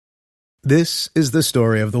This is the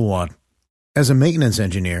story of the one. As a maintenance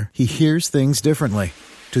engineer, he hears things differently.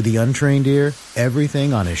 To the untrained ear,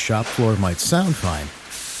 everything on his shop floor might sound fine,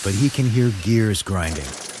 but he can hear gears grinding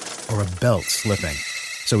or a belt slipping.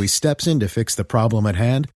 So he steps in to fix the problem at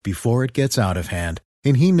hand before it gets out of hand.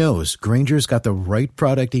 And he knows Grainger's got the right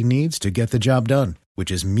product he needs to get the job done,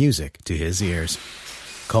 which is music to his ears.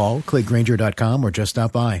 Call, click Grainger.com, or just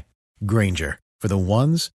stop by. Grainger, for the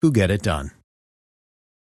ones who get it done.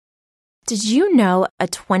 Did you know a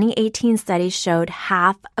 2018 study showed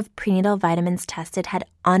half of prenatal vitamins tested had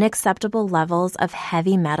unacceptable levels of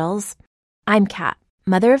heavy metals? I'm Kat,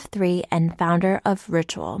 mother of 3 and founder of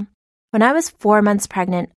Ritual. When I was 4 months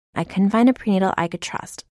pregnant, I couldn't find a prenatal I could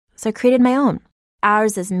trust, so I created my own.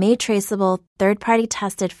 Ours is made traceable, third-party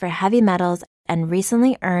tested for heavy metals, and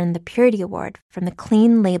recently earned the Purity Award from the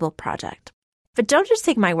Clean Label Project. But don't just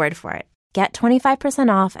take my word for it. Get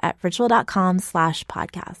 25% off at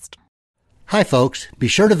ritual.com/podcast. Hi, folks. Be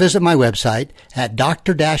sure to visit my website at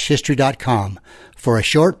dr-history.com for a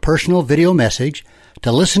short personal video message,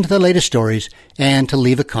 to listen to the latest stories, and to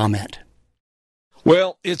leave a comment.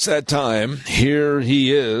 Well, it's that time. Here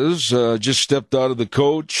he is, just stepped out of the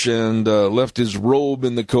coach and left his robe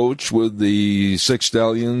in the coach with the 6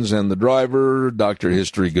 stallions and the driver. Dr.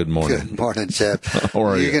 History, good morning. Good morning, Seth. How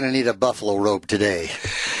are you? You're going to need a buffalo robe today.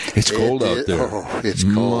 It's cold out there. Oh, it's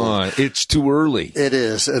cold. It's too early. It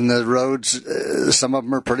is, and the roads, some of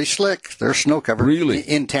them are pretty slick. They're snow-covered. Really?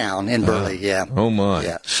 In town, in Burley, yeah. Oh, my.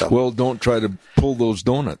 Yeah, so. Well, don't try to pull those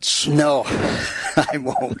donuts. No, I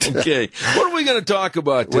won't. Okay. What are we going to talk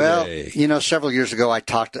about today? Well, you know, several years ago, I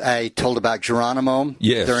told about Geronimo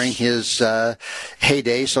during his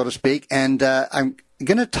heyday, so to speak, and I'm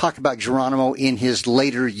going to talk about Geronimo in his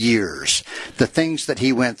later years, the things that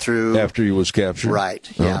he went through after he was captured. Right.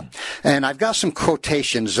 Yeah, and I've got some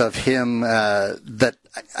quotations of him that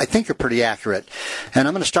I think are pretty accurate, and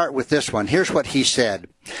I'm going to start with this one. Here's what he said.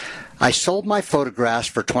 I sold my photographs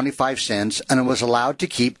for 25 cents and I was allowed to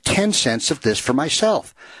keep 10 cents of this for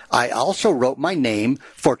myself. I also wrote my name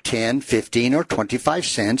for 10, 15, or 25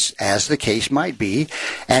 cents, as the case might be,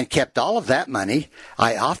 and kept all of that money.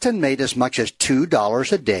 I often made as much as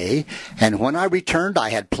 $2 a day, and when I returned, I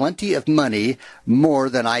had plenty of money, more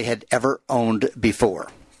than I had ever owned before.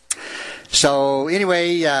 So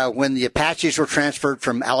anyway, when the Apaches were transferred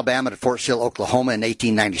from Alabama to Fort Sill, Oklahoma in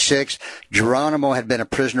 1896, Geronimo had been a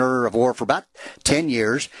prisoner of war for about 10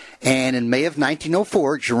 years. And in May of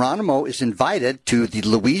 1904, Geronimo is invited to the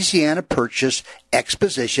Louisiana Purchase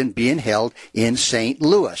Exposition being held in St.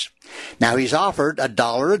 Louis. Now, he's offered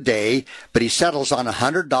 $1 a day, but he settles on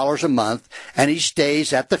 $100 a month, and he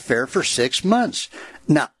stays at the fair for 6 months.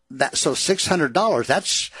 Now, so $600,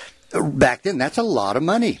 that's... Back then, that's a lot of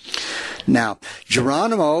money. Now,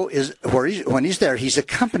 Geronimo when he's there, he's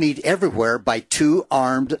accompanied everywhere by 2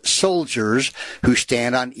 armed soldiers who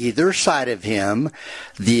stand on either side of him.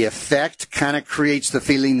 The effect kind of creates the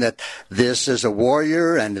feeling that this is a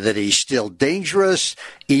warrior and that he's still dangerous,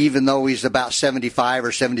 even though he's about 75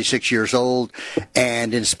 or 76 years old.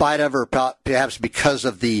 And in spite of, or perhaps because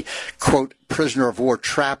of the, quote, prisoner of war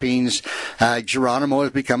trappings, Geronimo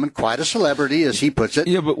is becoming quite a celebrity, as he puts it.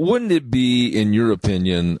 Yeah, but wouldn't it be, in your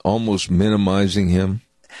opinion, almost minimizing him?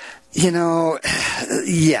 You know,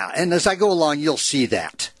 yeah. And as I go along, you'll see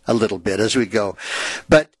that a little bit as we go.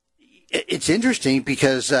 But it's interesting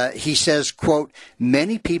because he says, quote,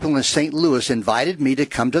 many people in St. Louis invited me to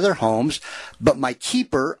come to their homes, but my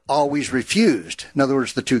keeper always refused. In other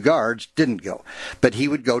words, the 2 guards didn't go. But he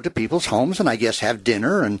would go to people's homes and I guess have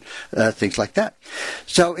dinner and things like that.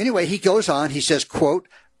 So anyway, he goes on. He says, quote,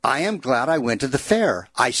 I am glad I went to the fair.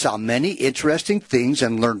 I saw many interesting things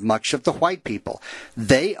and learned much of the white people.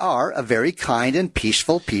 They are a very kind and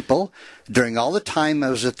peaceful people. During all the time I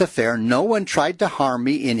was at the fair, no one tried to harm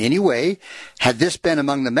me in any way. Had this been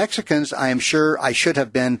among the Mexicans, I am sure I should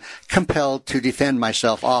have been compelled to defend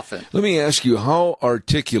myself often. Let me ask you, how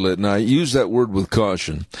articulate, and I use that word with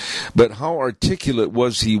caution, but how articulate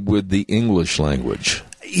was he with the English language?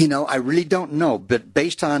 You know, I really don't know, but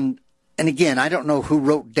based on... And again, I don't know who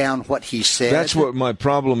wrote down what he said. That's what my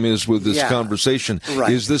problem is with this conversation.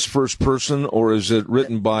 Right. Is this first person or is it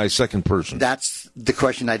written by second person? That's the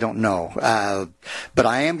question I don't know. But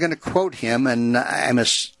I am going to quote him, and I'm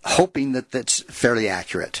hoping that that's fairly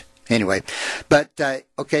accurate. Anyway, but,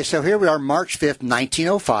 okay, so here we are, March 5th,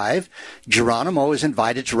 1905. Geronimo is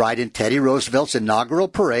invited to ride in Teddy Roosevelt's inaugural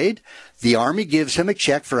parade. The Army gives him a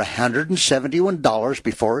check for $171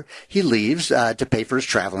 before he leaves to pay for his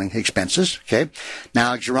traveling expenses. Okay.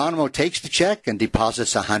 Now, Geronimo takes the check and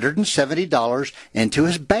deposits $170 into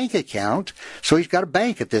his bank account. So he's got a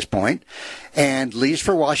bank at this point, and leaves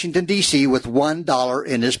for Washington, D.C. with $1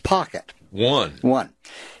 in his pocket. One.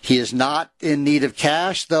 He is not in need of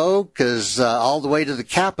cash, though, because all the way to the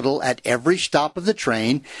Capitol, at every stop of the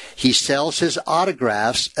train, he sells his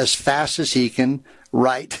autographs as fast as he can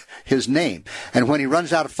write his name. And when he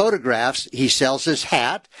runs out of photographs, he sells his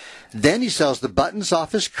hat. Then he sells the buttons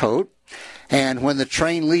off his coat. And when the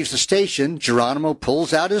train leaves the station, Geronimo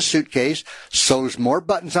pulls out his suitcase, sews more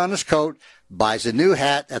buttons on his coat, buys a new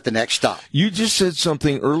hat at the next stop. You just said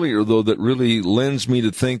something earlier, though, that really lends me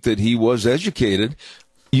to think that he was educated.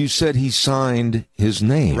 You said he signed his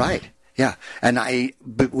name. Right. Yeah. And I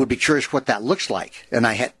would be curious what that looks like. And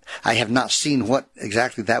I have not seen what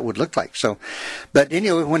exactly that would look like. So, but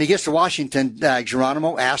anyway, when he gets to Washington,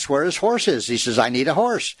 Geronimo asks where his horse is. He says, I need a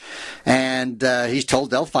horse. And he's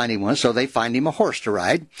told they'll find him one. So they find him a horse to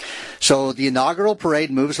ride. So the inaugural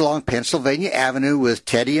parade moves along Pennsylvania Avenue with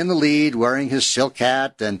Teddy in the lead, wearing his silk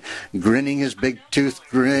hat and grinning his big tooth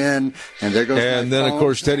grin. And there goes And then, phone. Of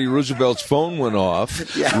course, Teddy Roosevelt's phone went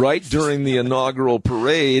off right during the inaugural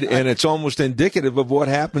parade. And it's almost indicative of what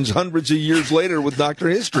happens hundreds of years later with Dr.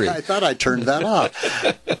 History. I thought I turned that off.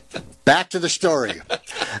 Back to the story.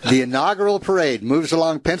 The inaugural parade moves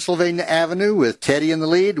along Pennsylvania Avenue with Teddy in the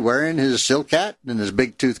lead, wearing his silk hat and his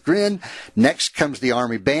big tooth grin. Next comes the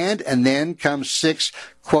Army band, and then comes 6,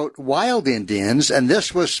 quote, wild Indians. And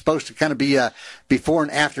this was supposed to kind of be a before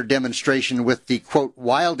and after demonstration with the, quote,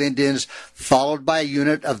 wild Indians, followed by a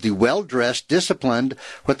unit of the well-dressed, disciplined,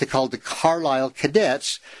 what they called the Carlisle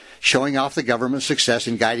Cadets, showing off the government's success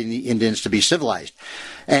in guiding the Indians to be civilized.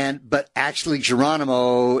 But actually,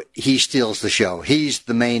 Geronimo, he steals the show. He's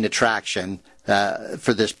the main attraction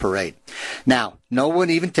for this parade. Now, no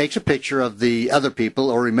one even takes a picture of the other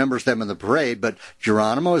people or remembers them in the parade, but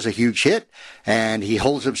Geronimo is a huge hit, and he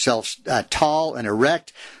holds himself tall and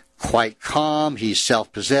erect, quite calm. He's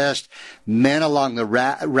self-possessed. Men along the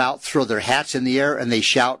route throw their hats in the air, and they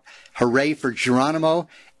shout, "Hooray for Geronimo!"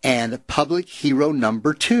 and public hero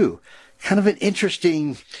number 2. Kind of an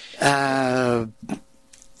interesting way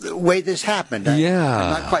this happened. Yeah.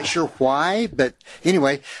 I'm not quite sure why, but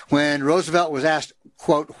anyway, when Roosevelt was asked,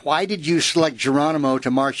 quote, why did you select Geronimo to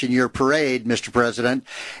march in your parade, Mr. President?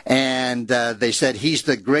 And they said, he's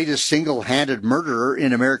the greatest single-handed murderer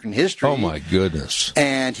in American history. Oh, my goodness.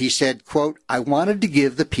 And he said, quote, I wanted to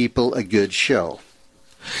give the people a good show.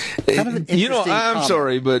 Kind of an interesting I'm comment.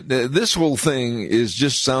 sorry, but this whole thing is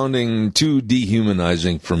just sounding too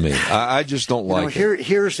dehumanizing for me. I just don't like it.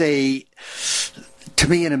 Here's to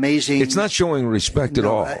me, an amazing... It's not showing respect at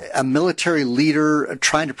all. A military leader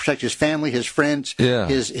trying to protect his family, his friends,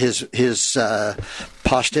 his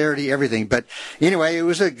posterity, everything. But anyway, it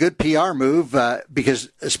was a good PR move,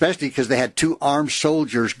 especially because they had 2 armed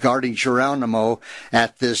soldiers guarding Geronimo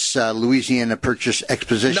at this Louisiana Purchase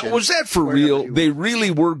Exposition. Now, was that for real? They really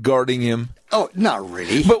were guarding him? Oh, not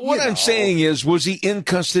really. But what I'm saying is, was he in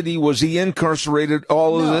custody? Was he incarcerated?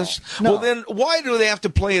 All of this? No. Well, then why do they have to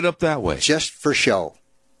play it up that way? Just for show.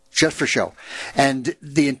 Just for show. And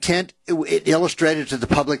the intent, it illustrated to the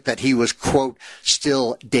public that he was, quote,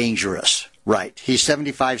 still dangerous. Right. He's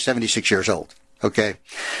 75, 76 years old. Okay.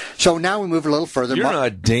 So now we move a little further. You're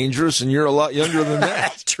not dangerous, and you're a lot younger than that.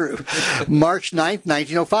 That's true. March 9th,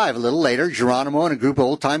 1905. A little later, Geronimo and a group of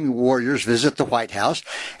old-time warriors visit the White House,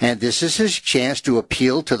 and this is his chance to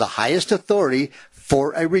appeal to the highest authority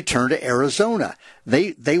for a return to Arizona.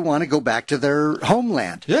 They want to go back to their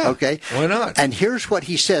homeland. Yeah. Okay. Why not? And here's what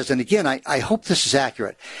he says. And again, I hope this is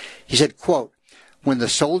accurate. He said, quote, when the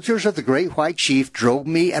soldiers of the Great White Chief drove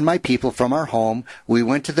me and my people from our home, we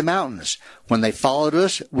went to the mountains. When they followed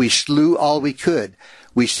us, we slew all we could.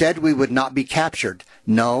 We said we would not be captured.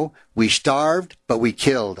 No, we starved, but we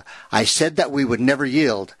killed. I said that we would never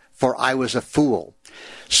yield, for I was a fool.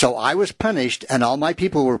 So I was punished, and all my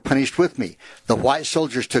people were punished with me. The white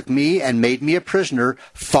soldiers took me and made me a prisoner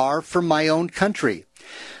far from my own country.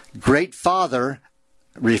 Great Father,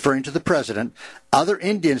 referring to the president, other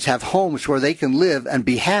Indians have homes where they can live and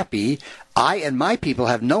be happy. I and my people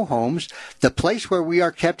have no homes. The place where we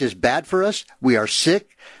are kept is bad for us. We are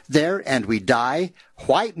sick there and we die.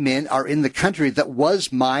 White men are in the country that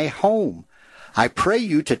was my home. I pray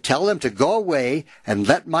you to tell them to go away and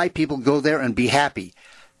let my people go there and be happy.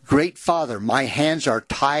 Great Father, my hands are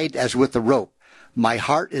tied as with a rope. my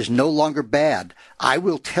heart is no longer bad. I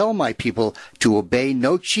will tell my people to obey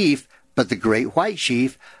no chief but the great white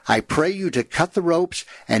chief. I pray you to cut the ropes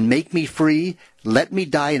and make me free. Let me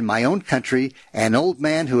die in my own country, an old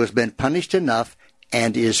man who has been punished enough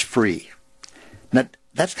and is free. Now,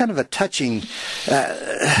 that's kind of a touching...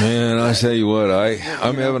 Man, I tell you what,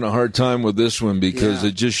 I'm having a hard time with this one because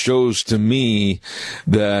it just shows to me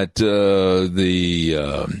that the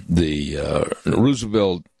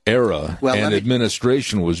Roosevelt era and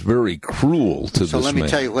administration was very cruel to this man. So let me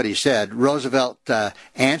tell you what he said. Roosevelt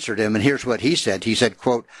answered him, and here's what he said. He said,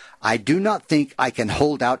 quote, I do not think I can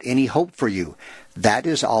hold out any hope for you. That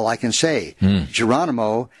is all I can say.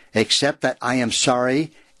 Geronimo, except that I am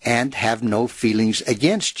sorry and have no feelings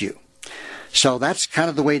against you. So that's kind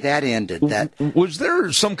of the way that ended. Was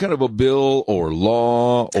there some kind of a bill or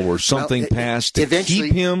law or something passed to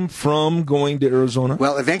keep him from going to Arizona?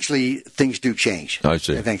 Well, eventually things do change. I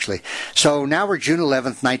see. Eventually. So now we're June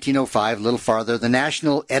 11th, 1905, a little farther. The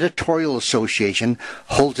National Editorial Association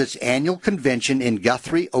holds its annual convention in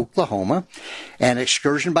Guthrie, Oklahoma. An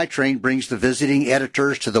excursion by train brings the visiting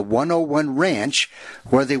editors to the 101 Ranch,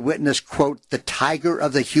 where they witness, quote, the tiger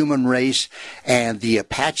of the human race and the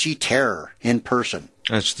Apache terror in person.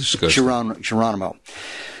 That's disgusting. Geronimo.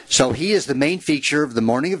 So he is the main feature of the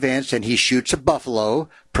morning events, and he shoots a buffalo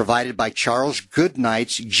provided by Charles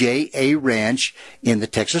Goodnight's J.A. Ranch in the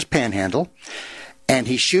Texas Panhandle, and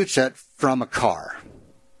he shoots it from a car.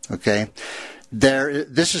 Okay?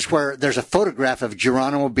 This is where there's a photograph of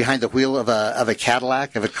Geronimo behind the wheel of a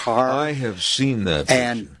Cadillac, of a car. I have seen that.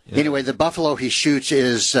 And anyway, the buffalo he shoots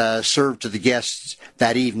is served to the guests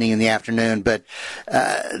that evening in the afternoon. But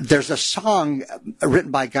there's a song written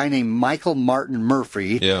by a guy named Michael Martin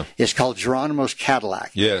Murphy. Yeah. It's called Geronimo's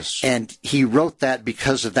Cadillac. Yes. And he wrote that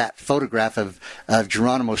because of that photograph of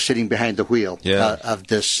Geronimo sitting behind the wheel of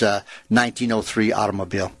this 1903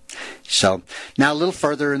 automobile. So now a little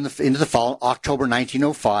further into the fall, October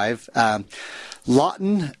 1905,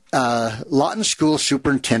 Lawton School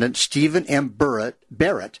Superintendent Stephen M.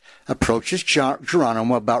 Barrett approaches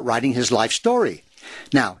Geronimo about writing his life story.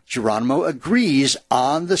 Now, Geronimo agrees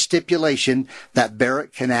on the stipulation that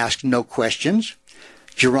Barrett can ask no questions.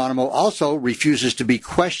 Geronimo also refuses to be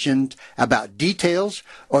questioned about details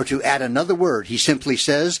or to add another word. He simply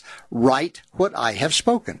says, write what I have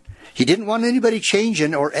spoken. He didn't want anybody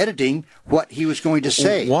changing or editing what he was going to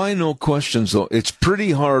say. Why no questions, though? It's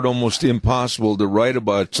pretty hard, almost impossible, to write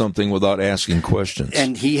about something without asking questions.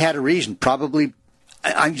 And he had a reason. Probably,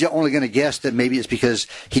 I'm only going to guess that maybe it's because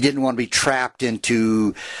he didn't want to be trapped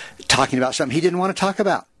into talking about something he didn't want to talk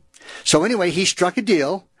about. So anyway, he struck a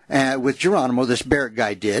deal with Geronimo, this Barrett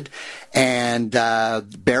guy did, and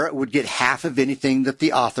Barrett would get half of anything that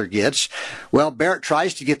the author gets. Well, Barrett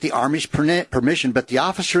tries to get the Army's permission, but the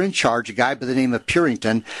officer in charge, a guy by the name of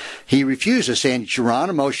Purington, he refuses, saying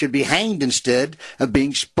Geronimo should be hanged instead of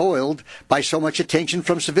being spoiled by so much attention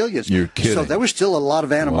from civilians. You're kidding. So there was still a lot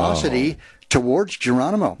of animosity towards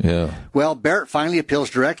Geronimo. Yeah. Well, Barrett finally appeals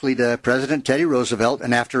directly to President Teddy Roosevelt,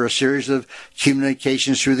 and after a series of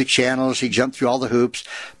communications through the channels, he jumped through all the hoops.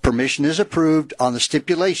 Permission is approved on the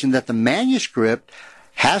stipulation that the manuscript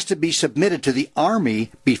has to be submitted to the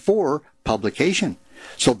Army before publication.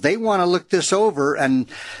 So they want to look this over, and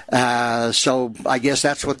so I guess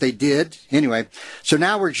that's what they did. Anyway, so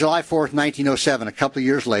now we're July 4th, 1907, a couple of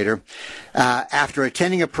years later. After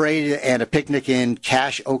attending a parade and a picnic in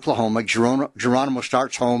Cache, Oklahoma, Geronimo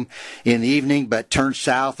starts home in the evening, but turns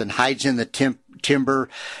south and hides in the timber,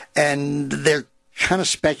 and they're kind of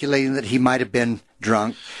speculating that he might have been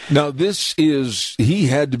drunk. Now, he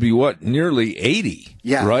had to be, nearly 80,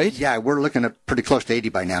 right? Yeah, we're looking at pretty close to 80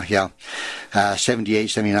 by now, 78,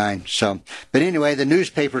 79. So, but anyway, the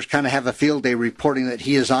newspapers kind of have a field day reporting that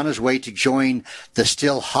he is on his way to join the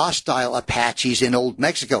still hostile Apaches in Old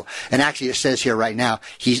Mexico. And actually, it says here right now,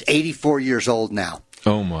 he's 84 years old now.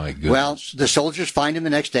 Oh, my goodness. Well, the soldiers find him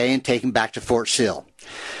the next day and take him back to Fort Sill.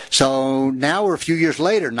 So now we're a few years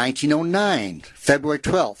later, 1909, February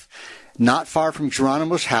 12th. Not far from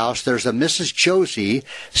Geronimo's house, there's a Mrs. Josie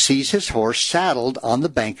sees his horse saddled on the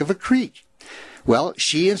bank of a creek. Well,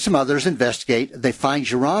 she and some others investigate. They find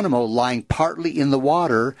Geronimo lying partly in the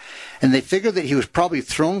water, and they figure that he was probably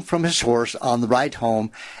thrown from his horse on the ride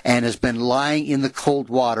home and has been lying in the cold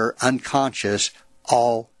water unconscious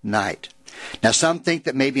all night. Now, some think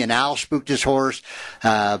that maybe an owl spooked his horse,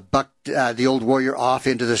 bucked the old warrior off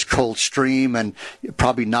into this cold stream, and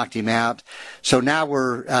probably knocked him out. So now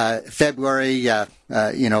we're February, a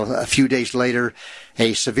few days later,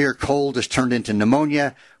 a severe cold has turned into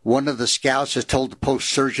pneumonia. one of the scouts has told the post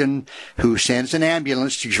surgeon, who sends an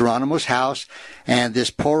ambulance to Geronimo's house, and this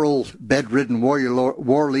poor old bedridden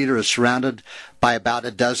war leader is surrounded by about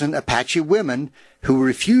a dozen Apache women who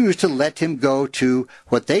refuse to let him go to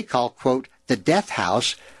what they call, quote, the death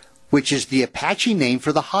house, which is the Apache name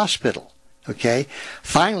for the hospital. Okay.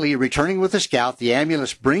 Finally, returning with the scout, the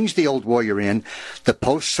ambulance brings the old warrior in. The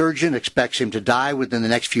post surgeon expects him to die within the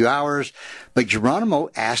next few hours, but Geronimo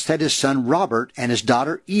asks that his son Robert and his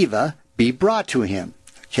daughter Eva be brought to him.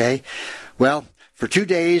 Okay. Well, for 2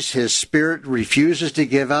 days, his spirit refuses to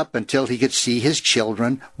give up until he could see his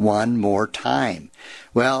children one more time.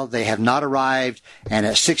 Well, they have not arrived, and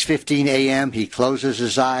at 6:15 a.m., he closes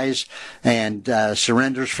his eyes and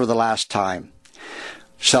surrenders for the last time.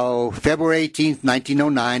 So, February 18th,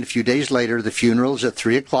 1909, a few days later, the funeral is at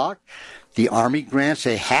 3 o'clock. The Army grants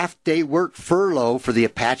a half-day work furlough for the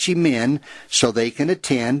Apache men so they can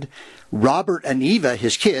attend. Robert and Eva,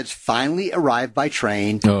 his kids, finally arrive by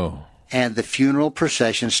train. Oh. And the funeral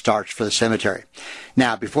procession starts for the cemetery.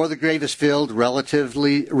 Now, before the grave is filled,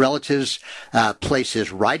 relatives place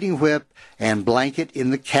his riding whip and blanket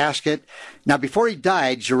in the casket. Now, before he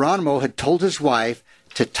died, Geronimo had told his wife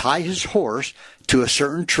to tie his horse to a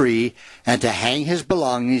certain tree and to hang his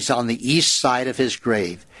belongings on the east side of his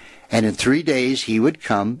grave. And in 3 days, he would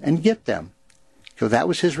come and get them. So that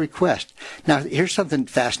was his request. Now, here's something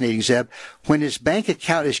fascinating, Zeb. When his bank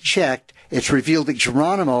account is checked, it's revealed that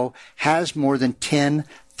Geronimo has more than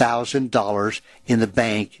 $10,000 in the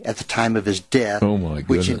bank at the time of his death. Oh, my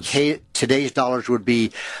goodness. Which in today's dollars would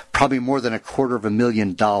be probably more than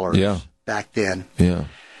 $250,000 back then. Yeah.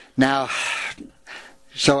 Now,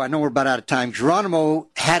 so I know we're about out of time. Geronimo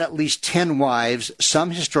had at least 10 wives.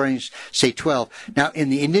 Some historians say 12. Now, in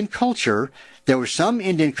the Indian culture, there were some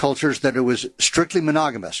Indian cultures that it was strictly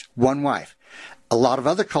monogamous, one wife. A lot of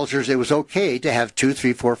other cultures, it was okay to have 2,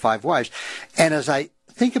 3, 4, 5 wives. And as I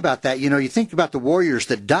think about that, you think about the warriors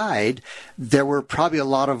that died, there were probably a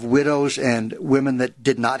lot of widows and women that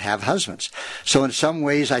did not have husbands. So in some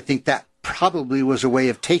ways, I think that probably was a way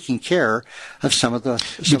of taking care of some of the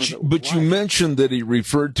But you mentioned that he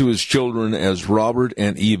referred to his children as Robert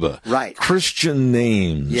and Eva. Right. Christian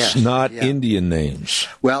names, yes, not Indian names.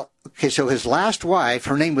 Well, okay, so his last wife,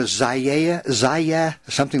 her name was Zaya,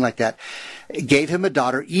 something like that, gave him a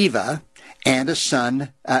daughter, Eva, and a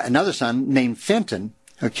son, another son named Fenton.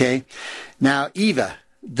 Okay. Now, Eva,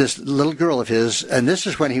 this little girl of his, and this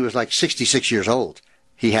is when he was like 66 years old.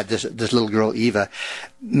 He had this little girl, Eva.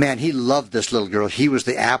 Man, he loved this little girl. He was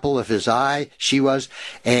the apple of his eye. She was.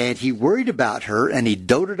 And he worried about her, and he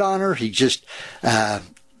doted on her. He just,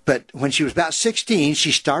 but when she was about 16,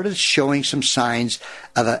 she started showing some signs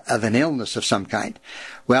of an illness of some kind.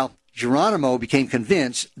 Well, Geronimo became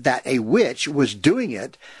convinced that a witch was doing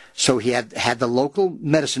it, so he had the local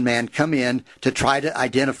medicine man come in to try to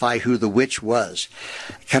identify who the witch was.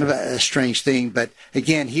 Kind of a strange thing, but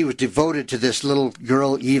again, he was devoted to this little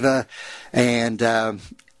girl, Eva, and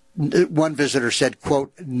one visitor said,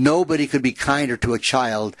 quote, nobody could be kinder to a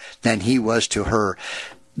child than he was to her.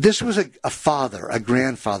 This was a father, a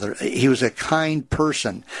grandfather. He was a kind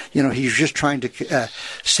person. He was just trying to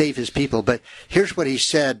save his people. But here's what he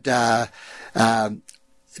said to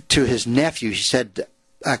his nephew. He said,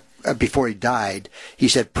 before he died, he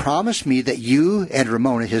said, promise me that you and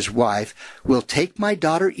Ramona, his wife, will take my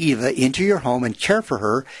daughter Eva into your home and care for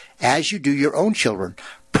her as you do your own children.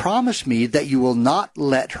 Promise me that you will not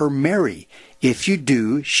let her marry. If you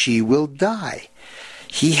do, she will die.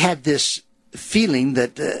 He had this feeling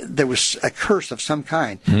that there was a curse of some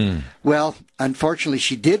kind. Well, unfortunately,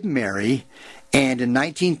 she did marry, and in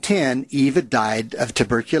 1910, Eva died of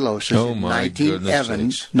tuberculosis. Oh, my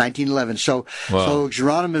goodness. 1911. So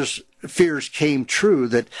Geronimo's fears came true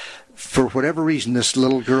that for whatever reason, this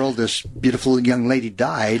little girl, this beautiful young lady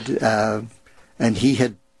died, and he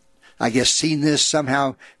had, I guess, seen this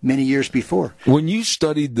somehow many years before. When you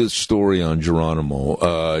studied this story on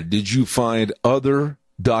Geronimo, did you find other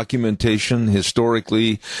documentation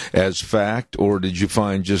historically as fact, or did you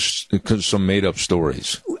find just some made-up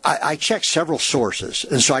stories? I checked several sources,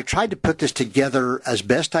 and so I tried to put this together as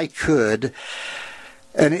best I could.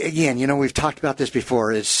 And again, we've talked about this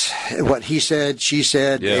before. It's what he said, she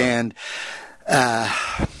said, and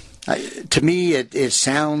to me, it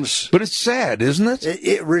sounds... But it's sad, isn't it?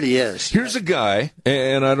 It really is. Here's a guy,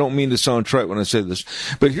 and I don't mean to sound trite when I say this,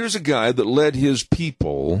 but here's a guy that led his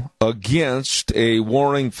people against a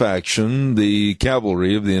warring faction, the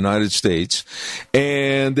cavalry of the United States,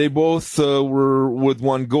 and they both were with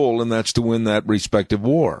one goal, and that's to win that respective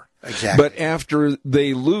war. Exactly. But after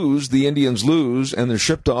they lose, the Indians lose, and they're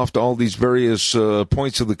shipped off to all these various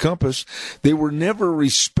points of the compass, they were never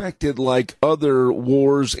respected like other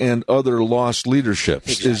wars and other lost leaderships.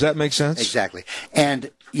 Exactly. Does that make sense? Exactly.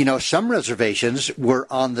 And, some reservations were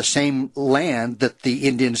on the same land that the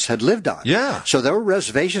Indians had lived on. Yeah. So there were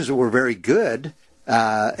reservations that were very good.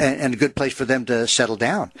 And a good place for them to settle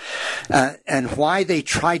down. And why they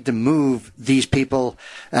tried to move these people,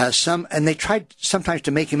 and they tried sometimes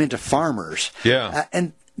to make them into farmers. Yeah.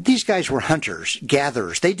 And these guys were hunters,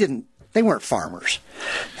 gatherers. They weren't farmers.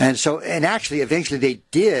 And actually, eventually they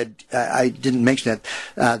did, I didn't mention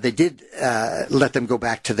that, they did let them go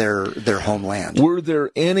back to their homeland. Were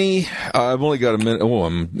there any, I've only got a minute,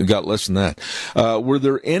 I've got less than that. Were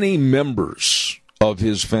there any members of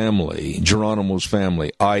his family, Geronimo's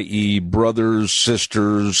family, i.e. brothers,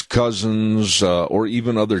 sisters, cousins, or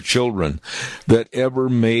even other children, that ever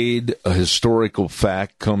made a historical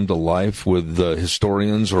fact come to life with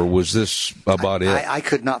historians, or was this about it? I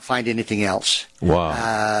could not find anything else.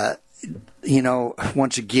 Wow.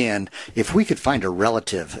 Once again, if we could find a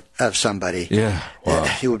relative of somebody,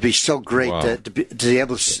 wow. It would be so great Wow. to be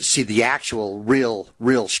able to see the actual,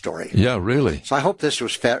 real story. Yeah, really. So I hope this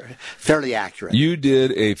was fairly accurate. You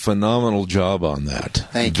did a phenomenal job on that.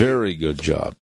 Thank you. Very good job.